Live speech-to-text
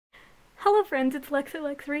Hello friends, it's Lex at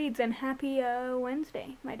LexReads, and happy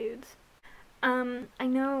Wednesday, my dudes. I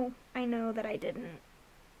know that I didn't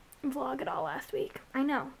vlog at all last week. I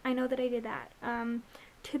know that I did that.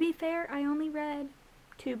 To be fair, I only read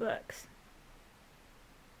 2 books.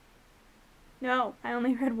 No, I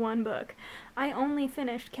only read 1 book. I only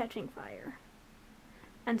finished Catching Fire.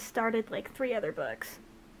 And started like 3 other books.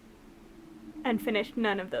 And finished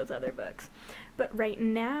none of those other books. But right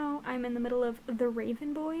now, I'm in the middle of The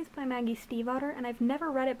Raven Boys by Maggie Stiefvater, and I've never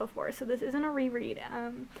read it before, so this isn't a reread.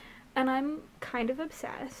 And I'm kind of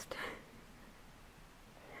obsessed.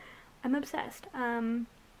 I'm obsessed.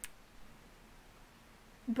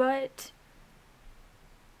 But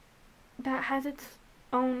that has its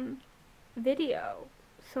own video,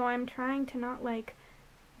 so I'm trying to not, like,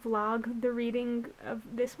 vlog the reading of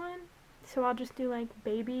this one. So I'll just do like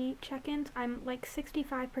baby check-ins. I'm like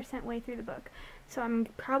 65% way through the book, so I'm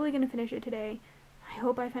probably going to finish it today. I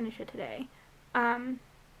hope I finish it today. And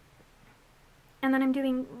then I'm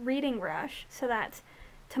doing Reading Rush, so that's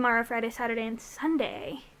tomorrow, Friday, Saturday, and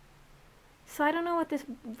Sunday. So I don't know what this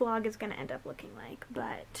vlog is going to end up looking like,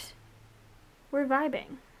 but we're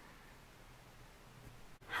vibing.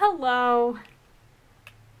 Hello!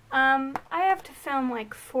 I have to film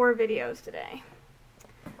like 4 videos today.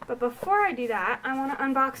 But before I do that, I want to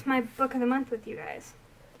unbox my book of the month with you guys.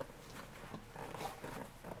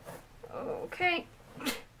 Okay.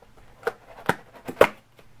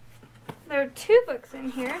 There are 2 books in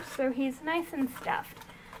here, so he's nice and stuffed.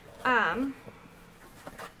 Oh.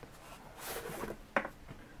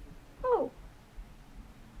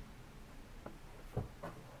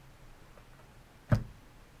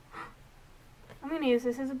 I'm going to use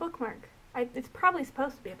this as a bookmark. It's probably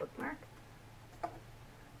supposed to be a bookmark.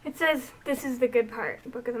 It says, "This is the good part,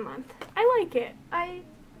 book of the month." I like it. I'm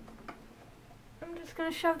just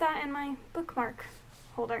going to shove that in my bookmark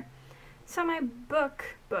holder. So my book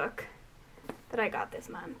that I got this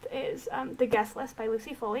month is The Guest List by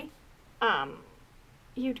Lucy Foley.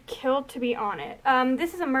 You'd kill to be on it.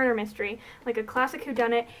 This is a murder mystery, like a classic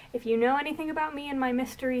whodunit. If you know anything about me and my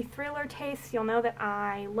mystery thriller tastes, you'll know that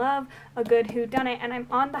I love a good whodunit, and I'm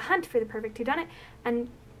on the hunt for the perfect whodunit, and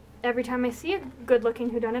every time I see a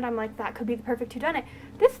good-looking whodunit, I'm like, that could be the perfect whodunit.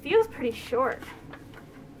 This feels pretty short,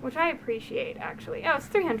 which I appreciate, actually. Oh, it's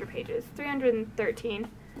 300 pages. 313.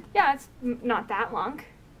 Yeah, it's not that long.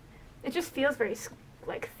 It just feels very,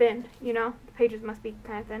 like, thin, you know? The pages must be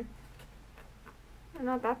kind of thin. They're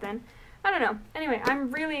not that thin. I don't know. Anyway,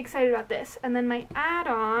 I'm really excited about this. And then my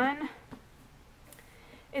add-on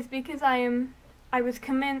is because I was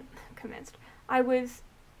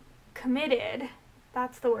committed,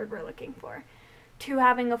 that's the word we're looking for, to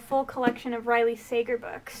having a full collection of Riley Sager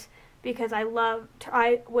books, because I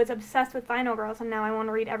was obsessed with Final Girls, and now I want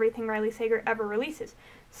to read everything Riley Sager ever releases.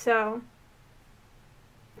 So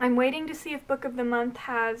I'm waiting to see if Book of the Month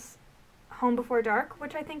has Home Before Dark,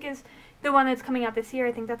 which I think is the one that's coming out this year.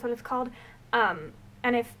 I think that's what it's called. And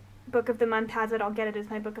if Book of the Month has it, I'll get it as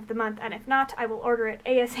my Book of the Month, and if not, I will order it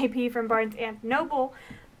ASAP from Barnes & Noble.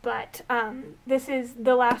 But this is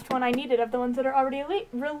the last one I needed of the ones that are already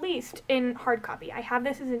released in hard copy. I have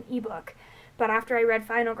this as an ebook, but after I read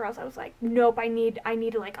Final Girls, I was like, nope, I need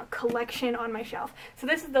like a collection on my shelf. So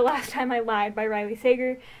this is The Last Time I Lied by Riley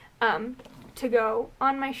Sager, to go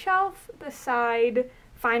on my shelf beside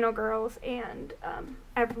Final Girls and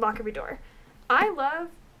Lock Every Door. I love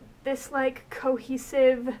this like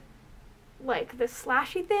cohesive, like the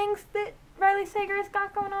slashy things that Riley Sager has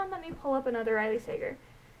got going on. Let me pull up another Riley Sager.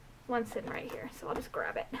 One's sitting right here, so I'll just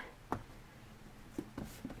grab it.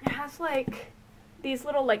 It has like these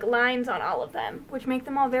little like lines on all of them, which make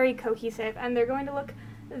them all very cohesive, and they're going to look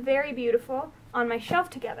very beautiful on my shelf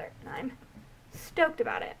together, and I'm stoked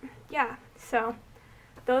about it. Yeah, so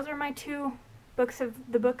those are my 2 books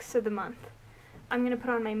of the month. I'm gonna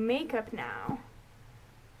put on my makeup now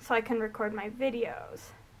so I can record my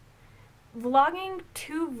videos. Vlogging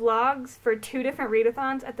 2 vlogs for 2 different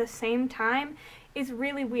readathons at the same time is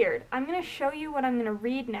really weird. I'm going to show you what I'm going to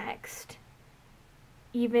read next,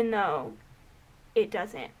 even though it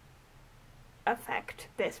doesn't affect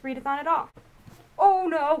this readathon at all. Oh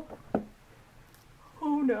no!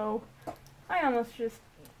 Oh no. I almost just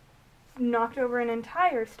knocked over an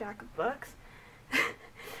entire stack of books.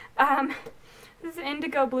 This is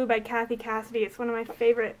Indigo Blue by Kathy Cassidy. It's one of my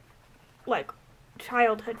favorite, like,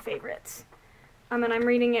 childhood favorites. And I'm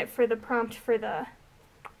reading it for the prompt for the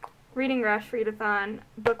Reading Rush readathon,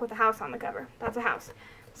 book with a house on the cover. That's a house.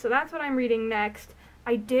 So that's what I'm reading next.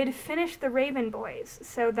 I did finish The Raven Boys,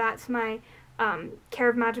 so that's my Care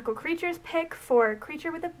of Magical Creatures pick for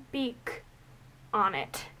Creature with a Beak on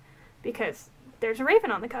it, because there's a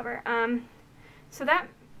raven on the cover. So that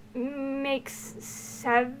makes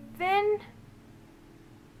 7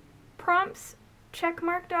 prompts check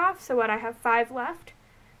marked off. So what, I have 5 left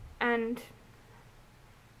and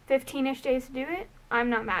 15-ish days to do it. I'm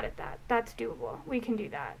not mad at that. That's doable. We can do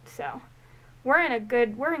that. So we're in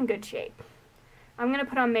good shape. I'm gonna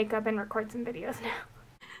put on makeup and record some videos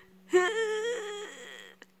now.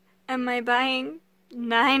 Am I buying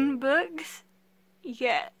 9 books?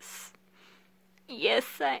 Yes. Yes,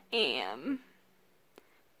 I am.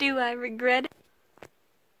 Do I regret it?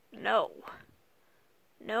 No.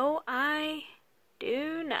 No, I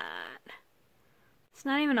do not. It's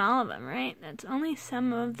not even all of them, right? That's only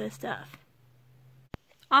some of the stuff.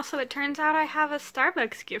 Also, it turns out I have a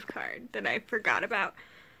Starbucks gift card that I forgot about.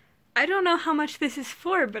 I don't know how much this is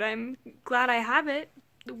for, but I'm glad I have it.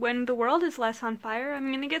 When the world is less on fire,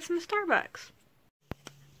 I'm gonna get some Starbucks.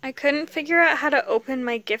 I couldn't figure out how to open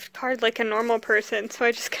my gift card like a normal person, so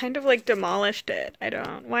I just kind of like demolished it.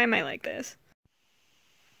 Why am I like this?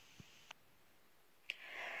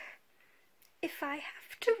 If I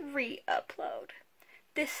have to re-upload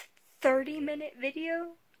this 30-minute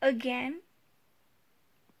video again,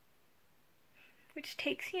 which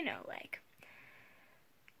takes, like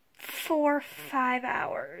 4 or 5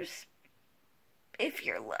 hours if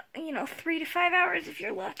you're 3 to 5 hours if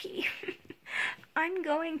you're lucky. I'm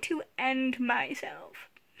going to end myself.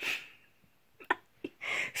 I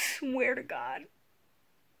swear to God.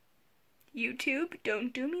 YouTube,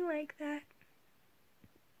 don't do me like that.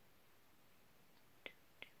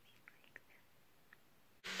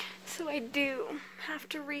 So I do have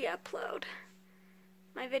to re-upload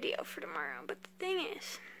my video for tomorrow, but the thing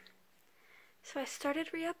is, so I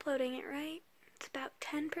started re-uploading it, right? It's about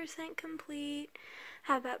 10% complete,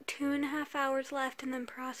 have about 2.5 hours left and then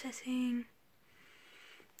processing.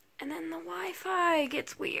 And then the Wi-Fi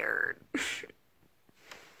gets weird.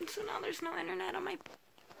 So now there's no internet on my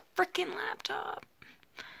frickin' laptop.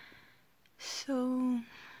 So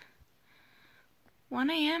 1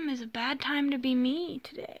 a.m. is a bad time to be me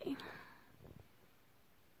today.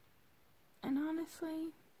 And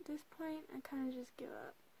honestly, at this point, I kind of just give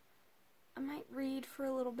up. I might read for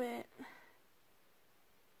a little bit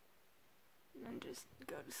and then just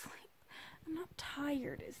go to sleep. I'm not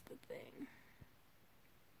tired is the thing.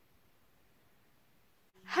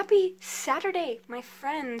 Happy Saturday, my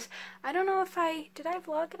friends. I don't know if did I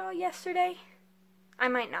vlog at all yesterday? I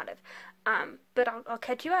might not have. But I'll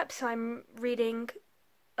catch you up. So I'm reading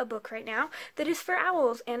a book right now that is for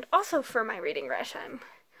owls and also for my reading rush. I'm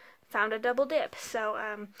found a double dip. So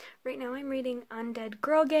right now I'm reading Undead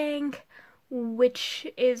Girl Gang, which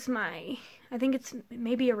is I think it's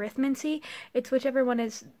maybe Arithmancy. It's whichever one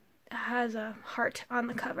has a heart on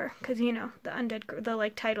the cover, because the undead,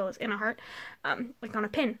 the title is in a heart, like on a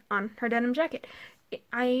pin on her denim jacket.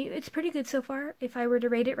 It's pretty good so far. If I were to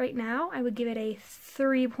rate it right now, I would give it a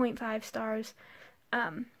 3.5 stars.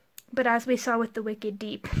 But as we saw with The Wicked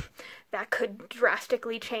Deep, that could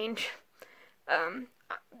drastically change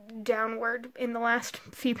downward in the last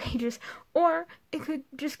few pages, or it could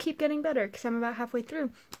just keep getting better because I'm about halfway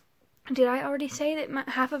through. Did I already say that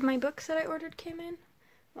half of my books that I ordered came in?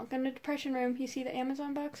 Welcome to Depression Room. You see the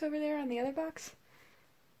Amazon box over there on the other box?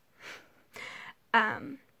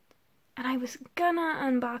 And I was gonna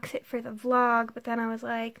unbox it for the vlog, but then I was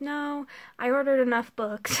like, no, I ordered enough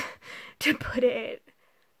books to put it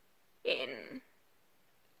in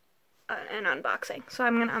an unboxing, so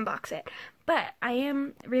I'm gonna unbox it. But I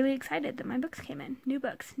am really excited that my books came in. New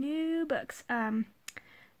books.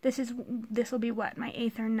 This will be what, my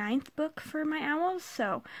 8th or 9th book for my owls,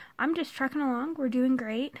 so I'm just trucking along. We're doing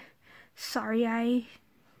great. Sorry I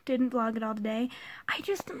didn't vlog it all today.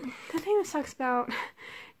 The thing that sucks about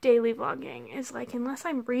daily vlogging is, unless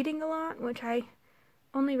I'm reading a lot, which I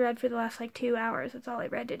only read for the last, 2 hours, that's all I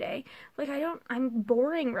read today, I'm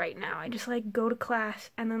boring right now. I just, go to class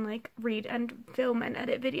and then, read and film and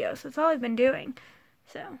edit videos. That's all I've been doing.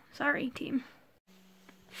 So, sorry, team.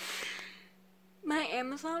 My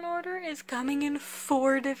Amazon order is coming in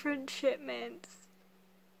 4 different shipments.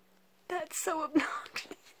 That's so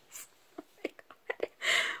obnoxious. Oh my God.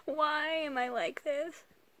 Why am I like this?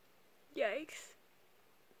 Yikes.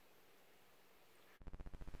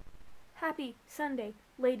 Happy Sunday,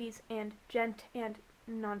 ladies and gent and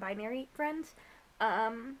non-binary friends.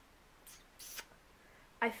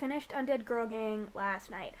 I finished Undead Girl Gang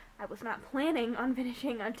last night. I was not planning on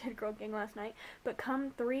finishing Undead Girl Gang last night, but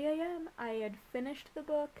come 3 a.m. I had finished the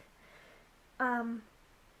book. It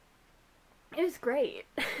was great.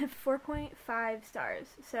 4.5 stars.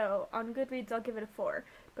 So on Goodreads I'll give it a 4,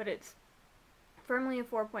 but it's firmly a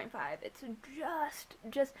 4.5. It's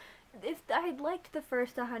if I'd liked the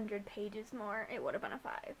first 100 pages more, it would have been a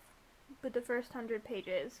 5. But the first 100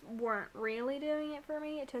 pages weren't really doing it for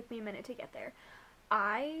me. It took me a minute to get there.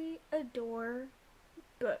 I adore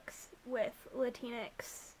books with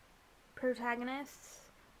Latinx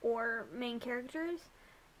protagonists or main characters.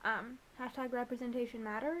 Hashtag representation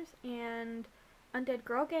matters. And Undead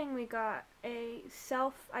Girl Gang, we got a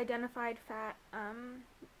self-identified fat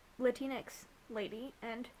Latinx lady,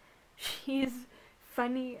 and she's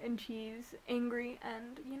funny and she's angry,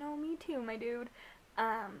 and you know, me too, my dude.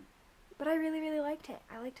 But I really, really liked it.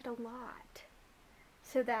 I liked it a lot.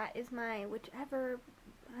 So that is my whichever,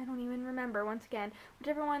 I don't even remember, once again,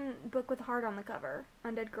 whichever one book with heart on the cover.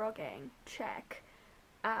 Undead Girl Gang, check.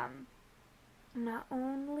 Not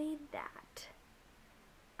only that,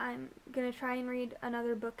 I'm gonna try and read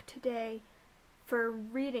another book today for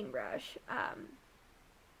Reading Rush,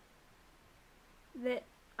 that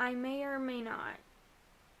I may or may not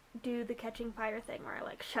do the catching fire thing where I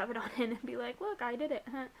like shove it on in and be like, look, I did it,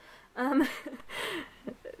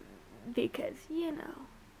 because, you know,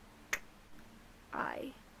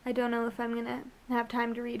 I don't know if I'm gonna have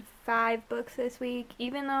time to read 5 books this week,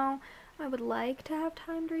 even though I would like to have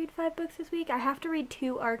time to read 5 books this week. I have to read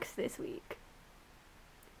 2 arcs this week.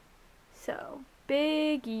 So,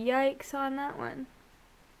 big yikes on that one.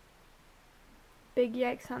 Big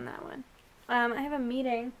yikes on that one. I have a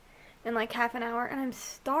meeting in like half an hour and I'm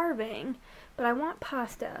starving, but I want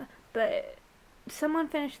pasta, but someone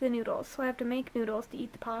finished the noodles, so I have to make noodles to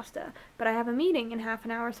eat the pasta, but I have a meeting in half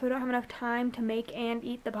an hour, so I don't have enough time to make and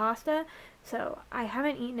eat the pasta, so I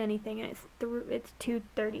haven't eaten anything, and it's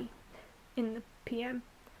 2:30 in the p.m.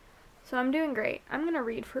 So I'm doing great. I'm gonna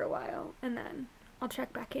read for a while, and then I'll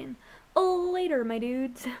check back in later, my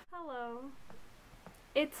dudes. Hello.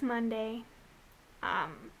 It's Monday.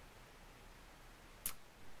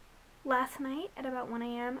 Last night at about 1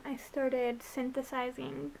 a.m. I started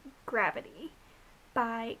synthesizing Gravity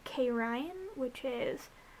by Kay Ryan, which is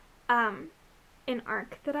an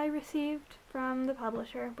arc that I received from the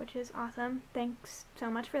publisher, which is awesome. Thanks so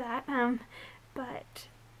much for that. But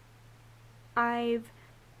I've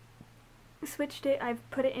switched it, I've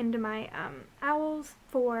put it into my OWLS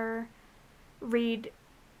for read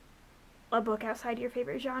a book outside your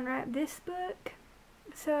favorite genre. This book,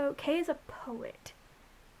 so Kay is a poet,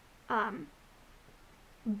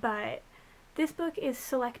 but this book is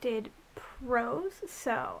selected prose,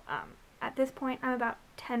 so at this point I'm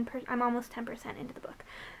almost 10% into the book,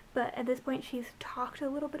 but at this point she's talked a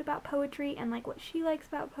little bit about poetry and like what she likes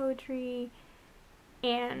about poetry,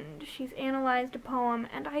 and she's analyzed a poem,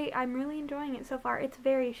 and I'm really enjoying it so far. It's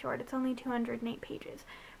very short, it's only 208 pages,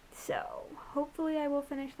 so hopefully I will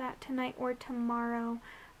finish that tonight or tomorrow,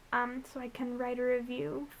 so I can write a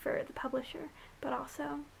review for the publisher, but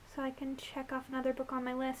also so I can check off another book on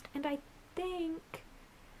my list. And I think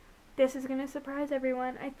this is going to surprise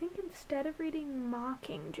everyone. I think instead of reading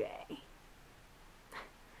Mockingjay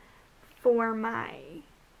for my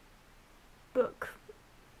book,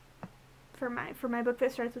 for my book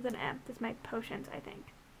that starts with an M, that's my potions, I think.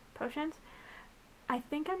 Potions? I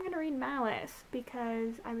think I'm going to read Malice,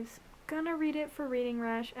 because I was going to read it for Reading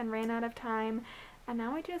Rush and ran out of time, and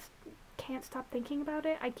now I just can't stop thinking about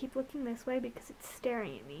it. I keep looking this way because it's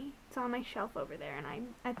staring at me. It's on my shelf over there, and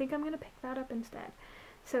I think I'm going to pick that up instead.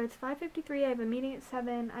 So it's 5:53, I have a meeting at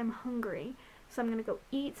 7, I'm hungry, so I'm going to go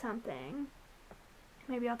eat something.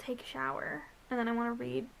 Maybe I'll take a shower, and then I want to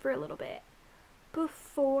read for a little bit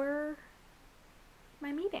before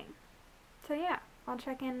my meeting. So yeah, I'll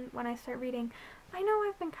check in when I start reading. I know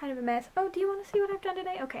I've been kind of a mess. Oh, do you want to see what I've done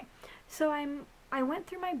today? Okay, so I went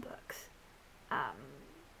through my books,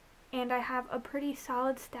 and I have a pretty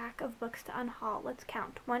solid stack of books to unhaul. Let's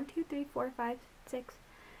count. 1, 2, 3, 4, 5, 6,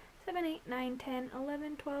 7, 8, 9, 10,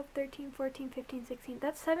 11, 12, 13, 14, 15, 16.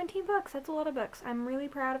 That's 17 books. That's a lot of books. I'm really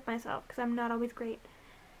proud of myself because I'm not always great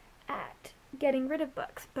at getting rid of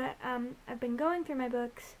books. But I've been going through my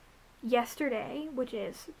books yesterday, which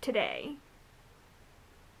is today.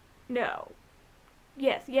 No.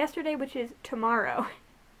 Yes, yesterday, which is tomorrow.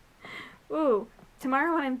 Ooh,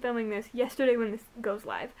 tomorrow when I'm filming this, yesterday when this goes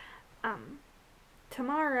live.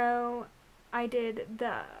 Tomorrow I did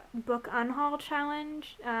the book unhaul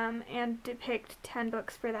challenge, and picked 10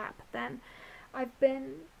 books for that, but then I've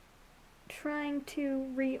been trying to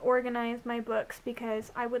reorganize my books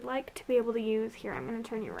because I would like to be able to use, here, I'm going to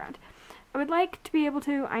turn you around. I would like to be able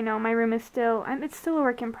to, I know my room is still, it's still a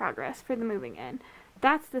work in progress for the moving in.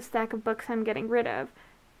 That's the stack of books I'm getting rid of.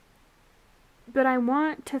 But I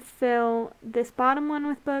want to fill this bottom one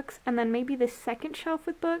with books, and then maybe this second shelf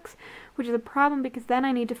with books, which is a problem because then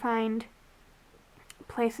I need to find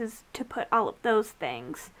places to put all of those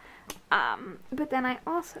things. But then I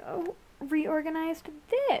also reorganized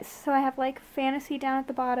this. So I have like fantasy down at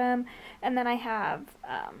the bottom, and then I have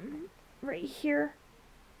right here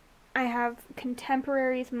I have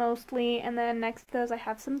contemporaries mostly, and then next to those I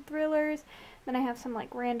have some thrillers, then I have some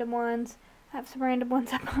like random ones. I have some random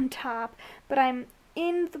ones up on top, but I'm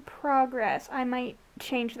in the progress. I might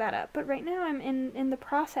change that up, but right now I'm in the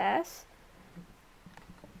process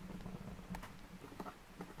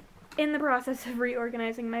of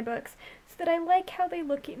reorganizing my books so that I like how they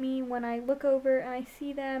look at me when I look over and I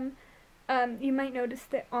see them. You might notice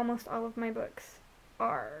that almost all of my books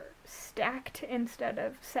are stacked instead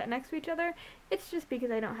of set next to each other. It's just because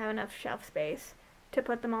I don't have enough shelf space to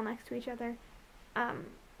put them all next to each other.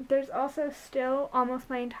 There's also still almost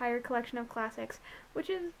my entire collection of classics, which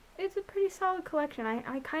it's a pretty solid collection.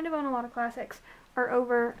 I kind of own a lot of classics, are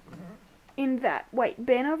over in that white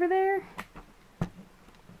bin over there,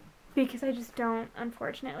 because I just don't,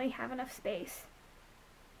 unfortunately, have enough space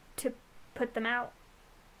to put them out.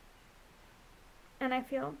 And I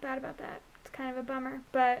feel bad about that. It's kind of a bummer,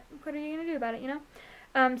 but what are you going to do about it, you know?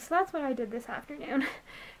 So that's what I did this afternoon,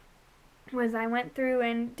 was I went through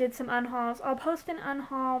and did some unhauls. I'll post an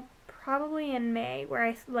unhaul probably in May, where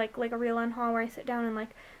I, like a real unhaul, where I sit down and,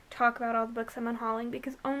 like, talk about all the books I'm unhauling,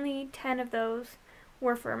 because only 10 of those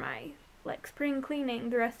were for my, like, spring cleaning.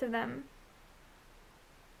 The rest of them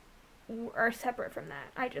are separate from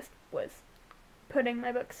that. I just was putting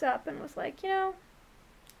my books up and was like, you know,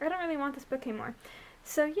 I don't really want this book anymore.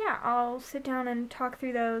 So yeah, I'll sit down and talk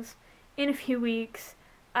through those in a few weeks.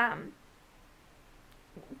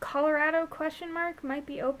 Colorado ? Might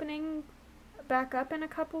be opening back up in a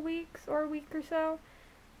couple weeks or a week or so,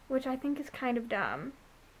 which I think is kind of dumb.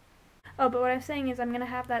 Oh, but what I'm saying is I'm going to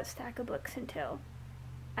have that stack of books until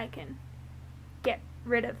I can get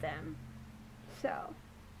rid of them. So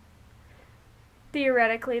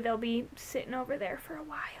theoretically, they'll be sitting over there for a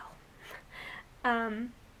while.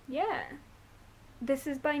 Yeah. This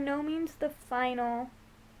is by no means the final,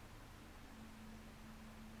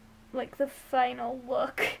 like, the final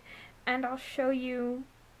look, and I'll show you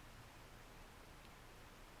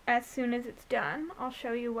as soon as it's done. I'll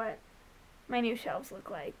show you what my new shelves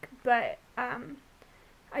look like, but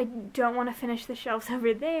I don't want to finish the shelves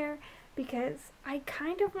over there, because I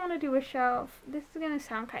kind of want to do a shelf. This is going to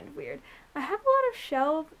sound kind of weird. I have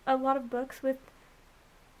a lot of books with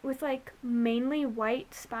like mainly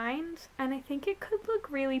white spines, and I think it could look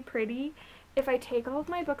really pretty if I take all of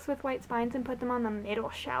my books with white spines and put them on the middle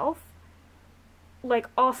shelf, like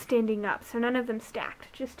all standing up, so none of them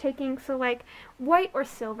stacked. Just taking, so like white or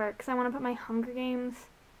silver, because I want to put my Hunger Games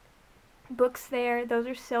books there. Those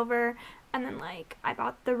are silver, and then like I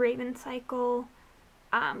bought the Raven Cycle,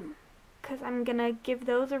 because I'm gonna give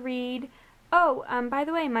those a read. Oh, by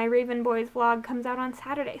the way, my Raven Boys vlog comes out on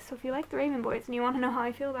Saturday, so if you like the Raven Boys and you want to know how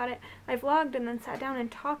I feel about it, I vlogged and then sat down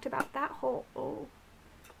and talked about that whole, oh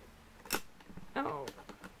no,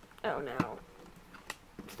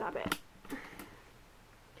 stop it.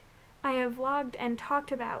 I have vlogged and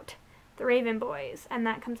talked about the Raven Boys, and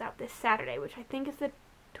that comes out this Saturday, which I think is the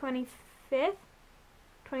 25th?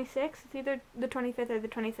 26th? It's either the 25th or the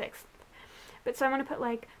 26th. But so I want to put,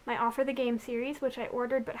 like, my Offer the Game series, which I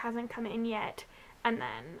ordered but hasn't come in yet, and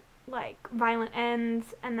then, like, Violent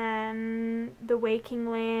Ends, and then The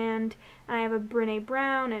Waking Land, and I have a Brene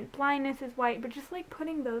Brown, and Blindness is White, but just, like,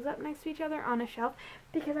 putting those up next to each other on a shelf,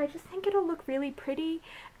 because I just think it'll look really pretty.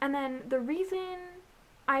 And then the reason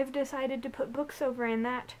I've decided to put books over in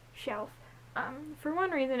that shelf, for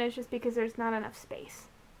one reason, is just because there's not enough space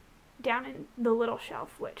down in the little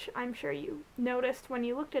shelf, which I'm sure you noticed when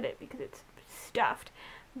you looked at it, because it's stuffed.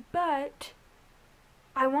 But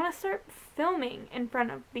I want to start filming in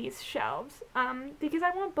front of these shelves, because I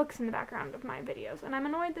want books in the background of my videos, and I'm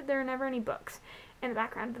annoyed that there are never any books in the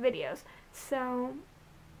background of the videos. So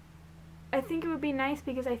I think it would be nice,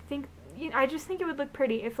 because I just think it would look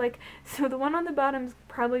pretty if, like, so the one on the bottom is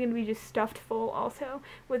probably going to be just stuffed full also,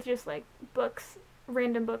 with just, like, books,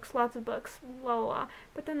 random books, lots of books, la la la.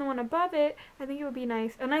 But then the one above it, I think it would be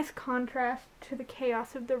nice, a nice contrast to the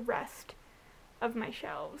chaos of the rest of my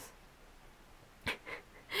shelves.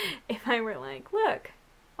 If I were like, look,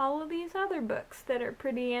 all of these other books that are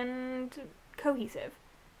pretty and cohesive.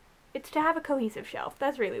 It's to have a cohesive shelf.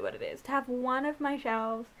 That's really what it is. To have one of my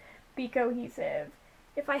shelves be cohesive.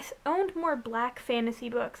 If I owned more black fantasy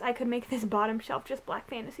books, I could make this bottom shelf just black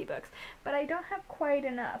fantasy books. But I don't have quite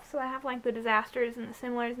enough. So I have, like, the Disasters and the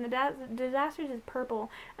Similars. And the Disasters is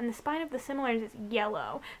purple, and the spine of the Similars is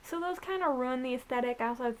yellow. So those kind of ruin the aesthetic.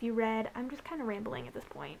 Also, if you read, I'm just kind of rambling at this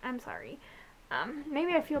point. I'm sorry.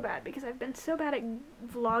 Maybe I feel bad because I've been so bad at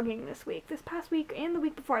vlogging this week. This past week and the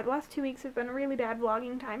week before, the last 2 weeks have been a really bad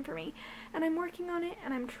vlogging time for me. And I'm working on it,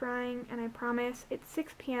 and I'm trying, and I promise it's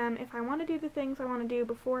 6 p.m. If I want to do the things I want to do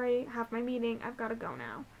before I have my meeting, I've got to go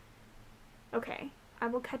now. Okay, I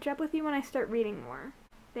will catch up with you when I start reading more.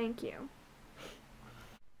 Thank you.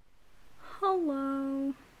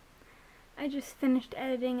 Hello. I just finished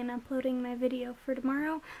editing and uploading my video for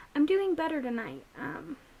tomorrow. I'm doing better tonight.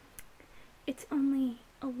 It's only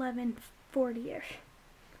 11:40-ish.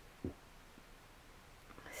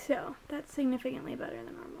 So, that's significantly better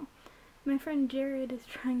than normal. My friend Jared is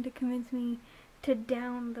trying to convince me to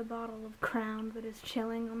down the bottle of Crown that is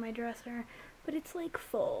chilling on my dresser, but it's like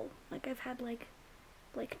full. Like I've had like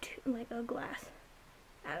a glass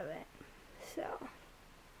out of it. So,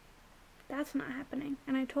 that's not happening.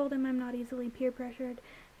 And I told him I'm not easily peer pressured,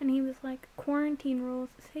 and he was like, quarantine rules,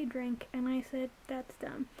 say drink, and I said, that's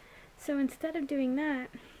dumb. So instead of doing that,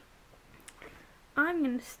 I'm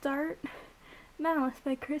going to start Malice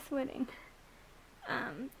by Chris Whitting.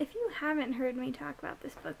 If you haven't heard me talk about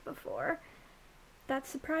this book before, that's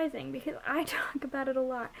surprising because I talk about it a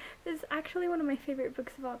lot. This is actually one of my favorite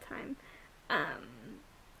books of all time.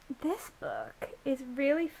 This book is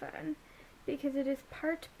really fun because it is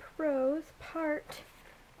part prose, part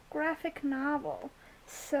graphic novel.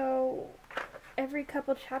 So every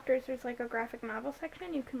couple chapters there's like a graphic novel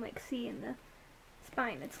section you can like see in the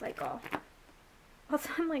spine. It's like all. Also,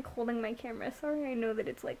 I'm like holding my camera. Sorry, I know that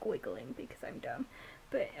it's like wiggling because I'm dumb.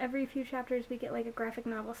 But every few chapters we get like a graphic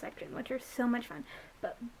novel section, which are so much fun.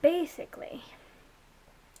 But basically,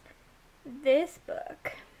 this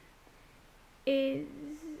book is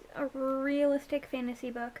a realistic fantasy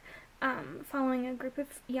book following a group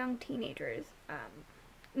of young teenagers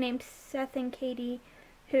named Seth and Katie,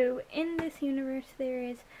 who in this universe there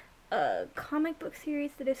is a comic book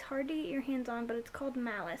series that is hard to get your hands on, but it's called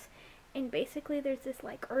Malice. And basically there's this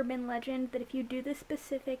like urban legend that if you do this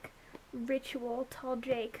specific ritual, Tall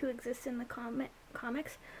Jake, who exists in the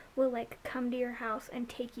comics, will like come to your house and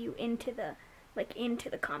take you into the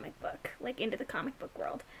comic book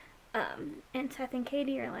world. And Seth and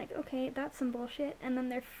Katie are like, okay, that's some bullshit. And then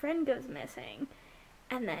their friend goes missing,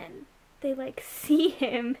 and then they like see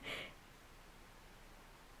him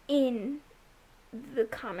in the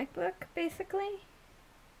comic book, basically,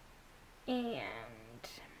 and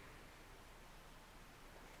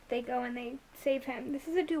they go and they save him. This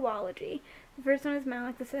is a duology. The first one is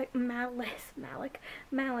Malice,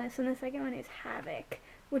 Malice, and the second one is Havoc,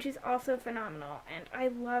 which is also phenomenal. And I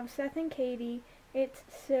love Seth and Katie. It's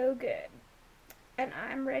so good, and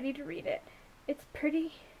I'm ready to read it. It's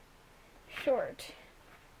pretty short,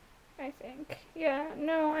 I think. Yeah,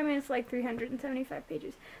 no, I mean, it's like 375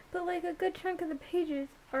 pages. But, like, a good chunk of the pages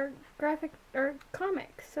are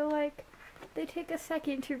comics. So, like, they take a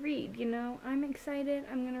second to read, you know? I'm excited.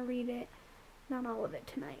 I'm gonna read it. Not all of it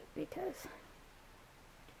tonight, because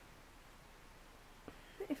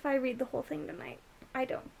if I read the whole thing tonight, I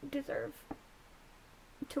don't deserve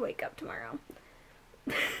to wake up tomorrow.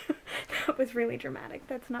 That was really dramatic.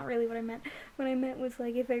 That's not really what I meant. What I meant was,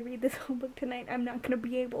 like, if I read this whole book tonight, I'm not going to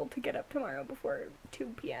be able to get up tomorrow before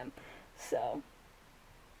 2 p.m. So,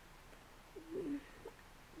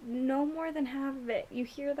 no more than half of it. You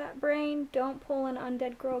hear that, brain? Don't pull an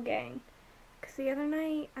Undead Girl Gang. Because the other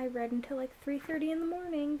night, I read until, like, 3:30 in the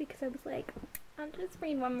morning because I was like, I'll just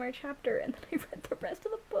read one more chapter, and then I read the rest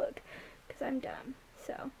of the book because I'm dumb.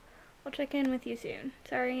 So, I'll check in with you soon.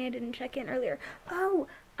 Sorry I didn't check in earlier. Oh,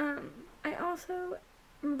 I also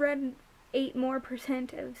read 8% more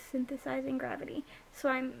of Synthesizing Gravity. So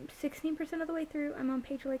I'm 16% of the way through. I'm on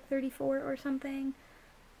page like 34 or something.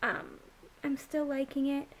 I'm still liking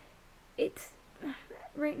it. It's,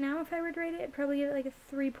 right now if I were to rate it, I'd probably give it like a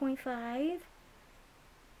 3.5.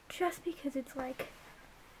 Just because it's like,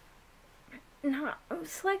 not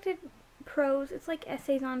selected prose, it's like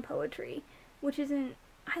essays on poetry, which isn't,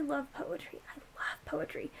 I love poetry. I love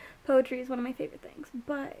poetry. Poetry is one of my favorite things,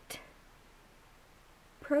 but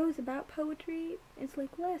prose about poetry is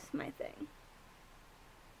like less my thing.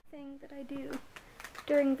 Thing that I do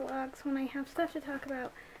during vlogs when I have stuff to talk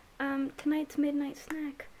about. Tonight's midnight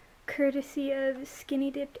snack, courtesy of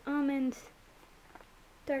Skinny Dipped Almonds,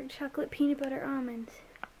 dark chocolate peanut butter almonds.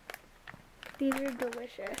 These are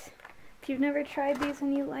delicious. If you've never tried these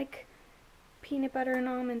and you like peanut butter and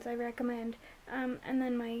almonds, I recommend. And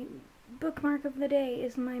then my bookmark of the day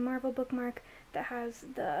is my Marvel bookmark that has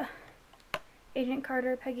the Agent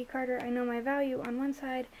Carter, Peggy Carter, I Know My Value on one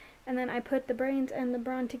side, and then I put the brains and the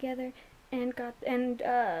brawn together and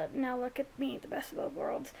now look at me, the best of both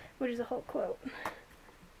worlds, which is a whole quote.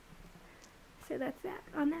 So that's that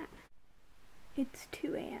on that. It's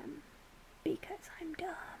 2 a.m. because I'm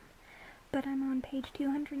dumb. But I'm on page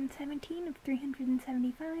 217 of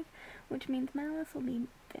 375, which means my list will be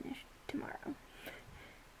finished tomorrow.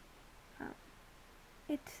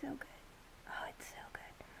 It's so good. Oh, it's so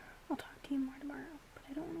good. I'll talk to you more tomorrow, but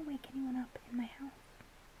I don't want to wake anyone up in my house.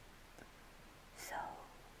 So,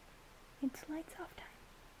 it's lights off time.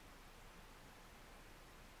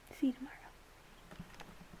 See you tomorrow.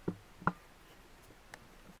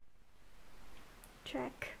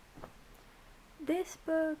 Check. This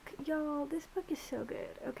book, y'all, this book is so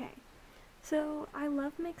good. Okay, so I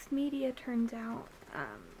love mixed media, turns out.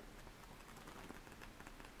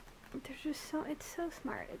 There's just it's so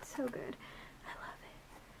smart, it's so good. I love it.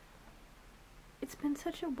 It's been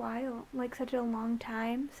such a while, like such a long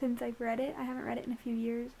time since I've read it. I haven't read it in a few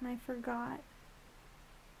years, and I forgot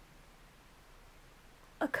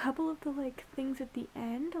a couple of the, like, things at the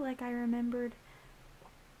end. Like, I remembered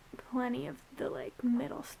plenty of the, like,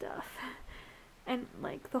 middle stuff. And,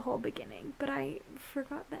 like, the whole beginning, but I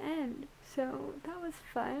forgot the end, so that was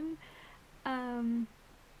fun.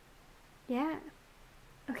 Yeah.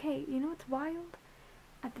 Okay, you know what's wild?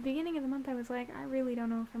 At the beginning of the month, I was like, I really don't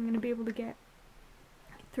know if I'm gonna be able to get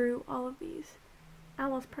through all of these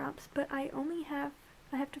OWLS prompts, but I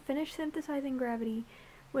have to finish synthesizing gravity,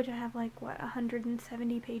 which I have, like, what,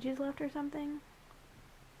 170 pages left or something?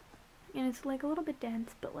 And it's, like, a little bit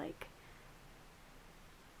dense, but, like,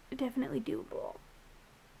 definitely doable.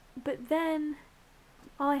 But then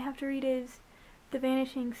all I have to read is The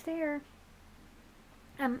Vanishing Stare,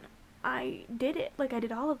 and I did it. Like, I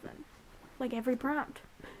did all of them, like every prompt.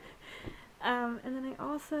 And then I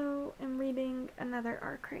also am reading another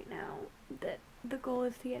arc right now that the goal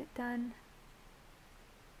is to get it done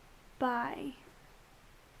by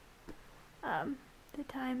the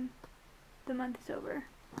time the month is over.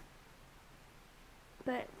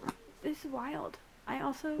 But this is wild. I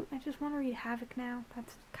just want to read Havoc now.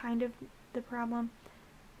 That's kind of the problem.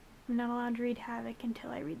 I'm not allowed to read Havoc until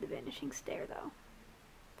I read The Vanishing Stare, though.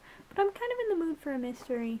 But I'm kind of in the mood for a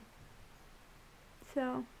mystery.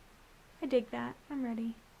 So, I dig that. I'm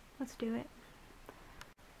ready. Let's do it.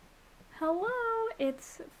 Hello!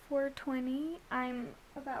 It's 4:20. I'm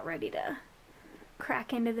about ready to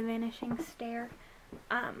crack into The Vanishing Stare.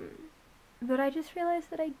 But I just realized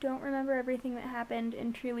that I don't remember everything that happened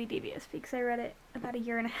in Truly Devious because I read it about 1.5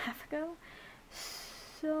 years ago.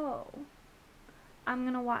 So, I'm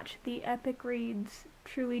gonna watch the Epic Reads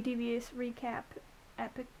Truly Devious recap.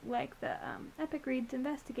 Epic Reads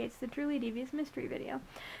investigates the Truly Devious mystery video,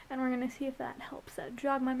 and we're gonna see if that helps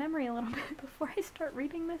jog my memory a little bit before I start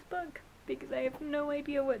reading this book, because I have no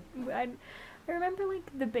idea what I remember,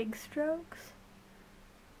 like, the big strokes.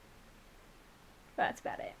 That's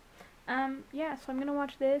about it. Yeah, so I'm gonna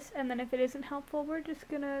watch this, and then if it isn't helpful, we're just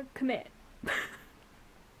gonna commit.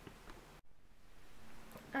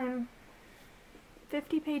 I'm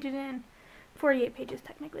 50 pages in. 48 pages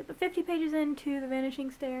technically, but 50 pages into The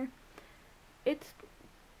Vanishing Stare. It's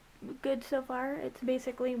good so far. It's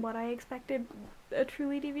basically what I expected a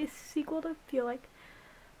Truly Devious sequel to feel like.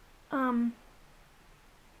 You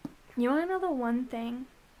wanna know the one thing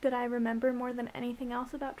that I remember more than anything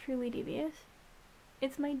else about Truly Devious?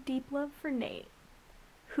 It's my deep love for Nate,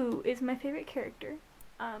 who is my favorite character.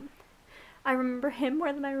 I remember him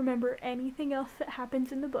more than I remember anything else that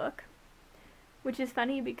happens in the book. Which is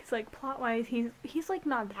funny because, like, plot-wise, he's like,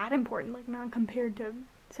 not that important, like, not compared to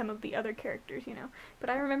some of the other characters, you know. But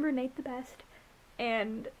I remember Nate the best,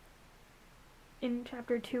 and in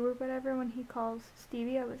chapter 2 or whatever, when he calls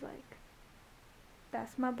Stevie, I was like,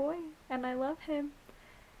 that's my boy, and I love him.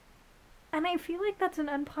 And I feel like that's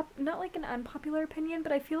not like an unpopular opinion,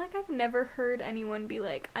 but I feel like I've never heard anyone be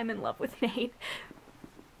like, I'm in love with Nate.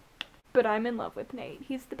 But I'm in love with Nate.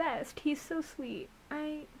 He's the best. He's so sweet.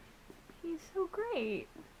 He's so great.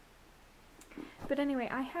 But anyway,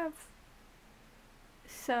 I have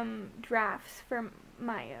some drafts for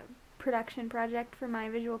my production project for my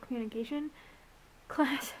visual communication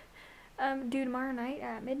class due tomorrow night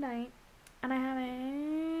at midnight, and I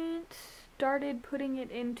haven't started putting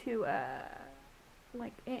it into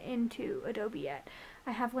into Adobe yet.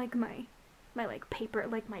 I have, like, my like paper,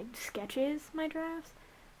 like my sketches, my drafts,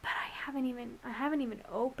 but I haven't even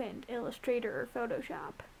opened Illustrator or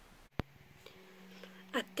Photoshop.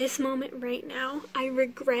 At this moment right now, I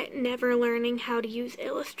regret never learning how to use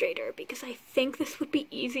Illustrator, because I think this would be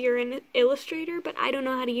easier in Illustrator, but I don't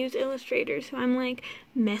know how to use Illustrator, so I'm, like,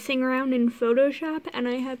 messing around in Photoshop, and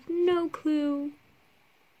I have no clue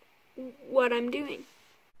what I'm doing.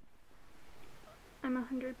 I'm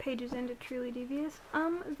 100 pages into Truly Devious.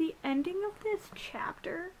 The ending of this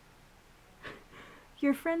chapter,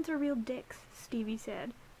 Your friends are real dicks, Stevie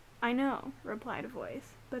said. I know, replied a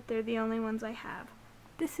voice, but they're the only ones I have.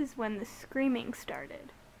 This is when the screaming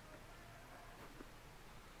started.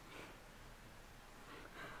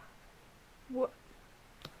 What?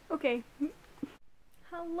 Okay.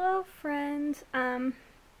 Hello, friends. I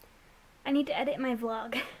need to edit my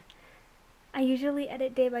vlog. I usually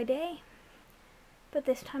edit day by day, but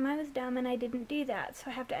this time I was dumb and I didn't do that, so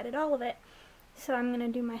I have to edit all of it. So I'm gonna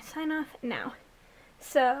do my sign off now.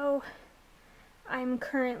 So I'm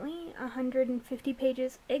currently 150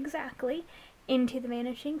 pages exactly into The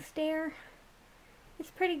Vanishing Stair. It's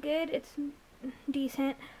pretty good. It's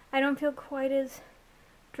decent. I don't feel quite as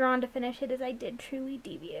drawn to finish it as I did Truly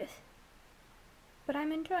Devious, but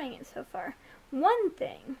I'm enjoying it so far. One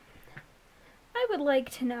thing I would like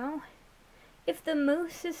to know if the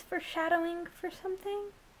moose is foreshadowing for something,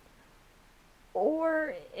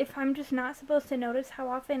 or if I'm just not supposed to notice how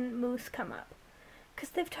often moose come up. Because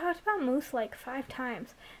they've talked about moose like 5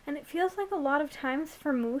 times, and it feels like a lot of times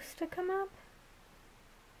for moose to come up.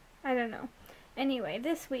 I don't know. Anyway,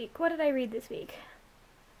 this week, what did I read this week?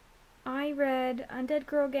 I read Undead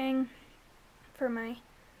Girl Gang for my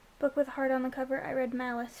book with heart on the cover. I read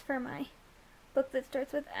Malice for my book that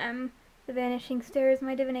starts with M. The Vanishing Stair is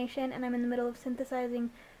my divination, and I'm in the middle of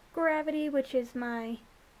synthesizing Gravity, which is my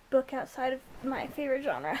book outside of my favorite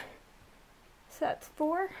genre. So that's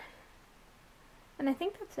 4. And I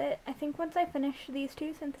think that's it. I think once I finish these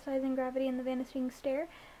 2, Synthesizing Gravity and The Vanishing Stair,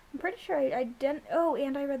 I'm pretty sure I didn't. Oh,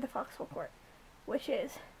 and I read The Foxhole Court, which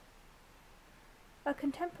is a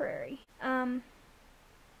contemporary.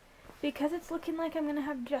 Because it's looking like I'm gonna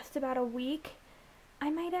have just about a week,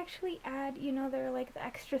 I might actually add, you know, there are like the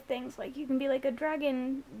extra things, like you can be like a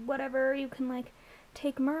dragon, whatever, you can like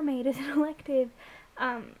take mermaid as an elective.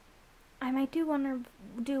 I might do one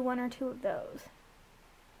or 2 of those,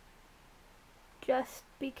 just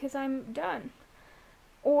because I'm done.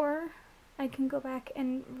 Or I can go back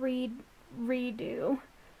and redo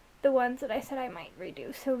the ones that I said I might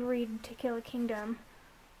redo. So read To Kill a Kingdom,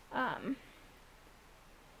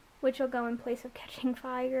 which will go in place of Catching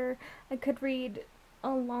Fire. I could read a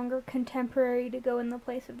longer contemporary to go in the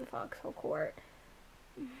place of The Foxhole Court.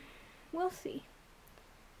 We'll see.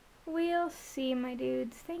 We'll see, my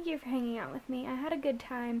dudes. Thank you for hanging out with me. I had a good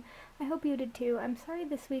time. I hope you did too. I'm sorry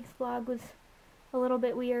this week's vlog was a little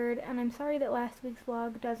bit weird, and I'm sorry that last week's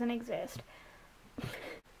vlog doesn't exist.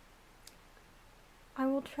 I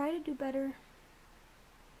will try to do better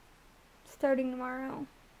starting tomorrow,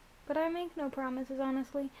 but I make no promises,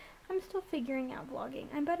 honestly. I'm still figuring out vlogging.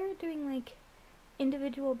 I'm better at doing like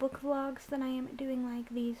individual book vlogs than I am at doing like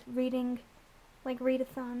these reading, like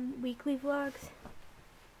readathon weekly vlogs.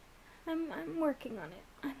 I'm working on it.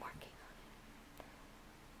 I'm working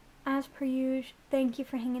on it. As per usual, thank you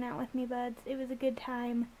for hanging out with me, buds. It was a good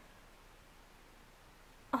time.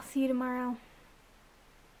 I'll see you tomorrow.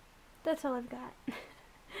 That's all I've got.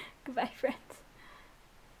 Goodbye, friends.